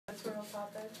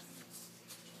topics.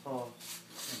 Oh.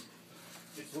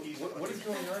 What is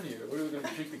going on here? What are we going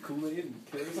to drink the Kool-Aid and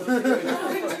kill something?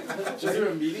 Is there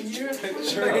a meeting here?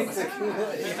 Drink the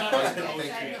Kool-Aid.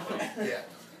 Yeah.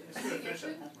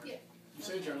 You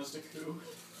say journalistic coup?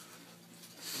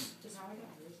 Is how I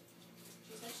got hers.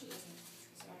 She said she isn't.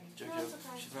 Sorry. Jojo, No, it's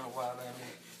okay. she's not wild at me.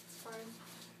 It's fine.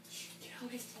 You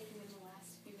just taken in the last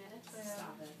few minutes. I know.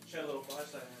 Stop it. She had a little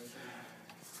flashlight in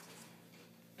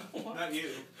her. Not you.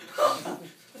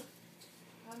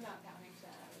 I'm not counting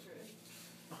that. That was rude.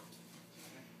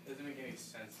 Doesn't make any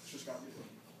sense. Just got me.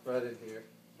 Right in here.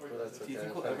 Well, that's Do okay. you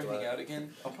think we'll I'm ever glad. hang out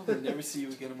again? I'll probably never see you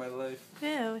again in my life.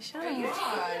 Ew, shut Are you up.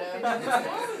 What's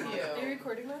wrong with you? Are you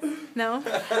recording this? No. No,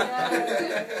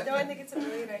 I think it's a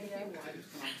brilliant idea.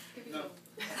 No.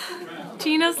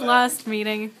 Gina's last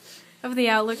meeting of the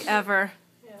Outlook ever.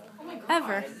 Yeah. Oh my god.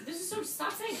 Ever. This is so.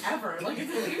 Stop saying ever. Like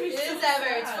it's It is ever.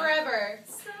 It's forever.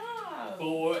 Stop.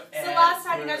 Forever. It's the last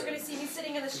time you guys are going to see me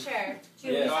sitting in this chair.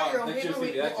 Yeah. No, Your Next year's paper gonna be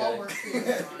weight that will all guy. work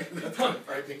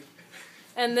for you.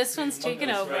 And this one's taken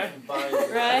over. Right.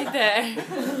 Right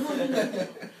there.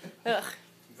 Ugh.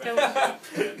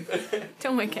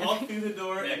 Don't make Walk it. through the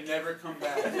door and never come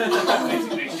back.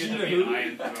 Make sure there'll be an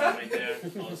iron throne right there,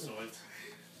 all the swords.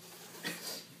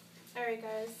 Alright,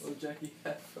 guys. Oh, Jackie,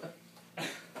 have fun.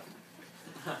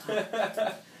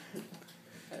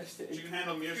 Hashtag. You can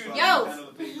handle me or so I Yo! can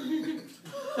handle the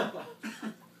paper.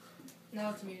 Now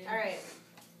it's muted. Alright.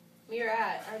 We are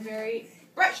at our very...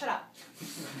 Brett, shut up!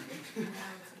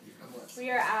 We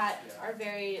are at our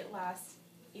very last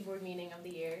e-board meeting of the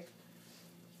year.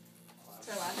 It's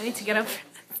our last I need to get up.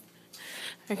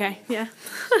 Okay, yeah.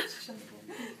 Just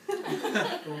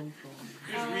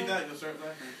read that, you'll start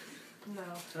laughing. No.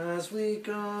 As we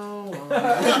go on.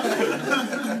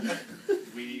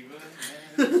 We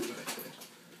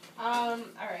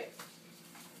Alright.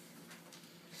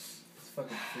 It's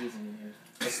fucking freezing in here.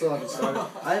 I still haven't started.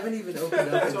 I haven't even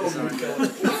opened up the design yet.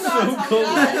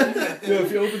 Oh, Yo,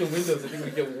 if you open the windows, I think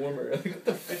we get warmer. Like, what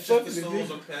the It's fuck just is the this?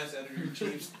 souls of past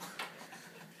editor-in-chiefs.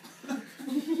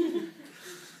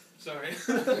 Sorry.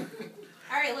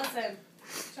 Alright, listen.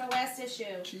 It's our last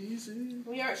issue. Cheesy.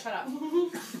 We are... Shut up.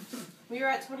 We are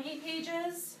at 28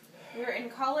 pages. We are in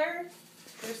color.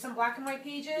 There's some black and white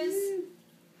pages.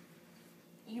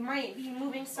 You might be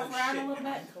moving stuff around a little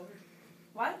bit.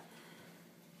 What?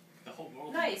 the whole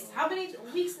world. Nice. How many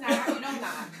weeks now have you known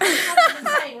that? I'm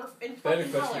saying we're in Better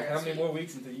fucking question, color. how many more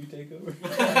weeks until you take over?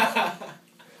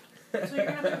 So you're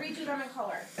gonna have to redo them in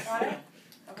color. Got it?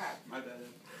 Okay. My bad.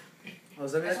 Oh,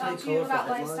 does that I mean I have talked to to be you colorful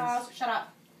about headlines? lifestyles. Shut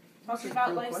up. Talk to you about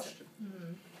Real lifestyles. question.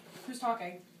 Who's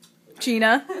talking?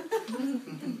 Gina.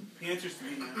 He answers to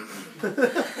me now.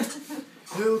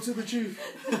 Hail to the chief.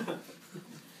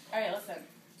 Alright, listen.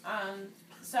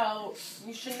 So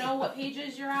you should know what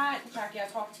pages you're at. Jackie, I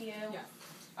talked to you. Yeah.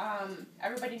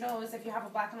 Everybody knows if you have a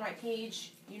black and white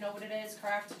page, you know what it is,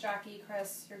 correct? Jackie,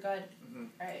 Chris, you're good? Mhm.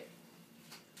 Alright.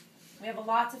 We have a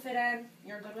lot to fit in.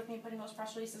 You're good with me putting those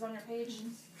press releases on your page?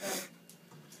 Good.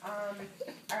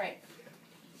 Alright.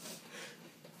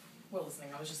 We're listening.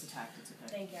 I was just attacked. It's okay.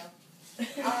 Thank you.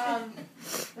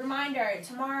 Reminder,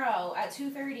 tomorrow at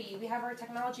 2:30, we have our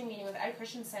technology meeting with Ed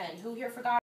Christensen, who here forgot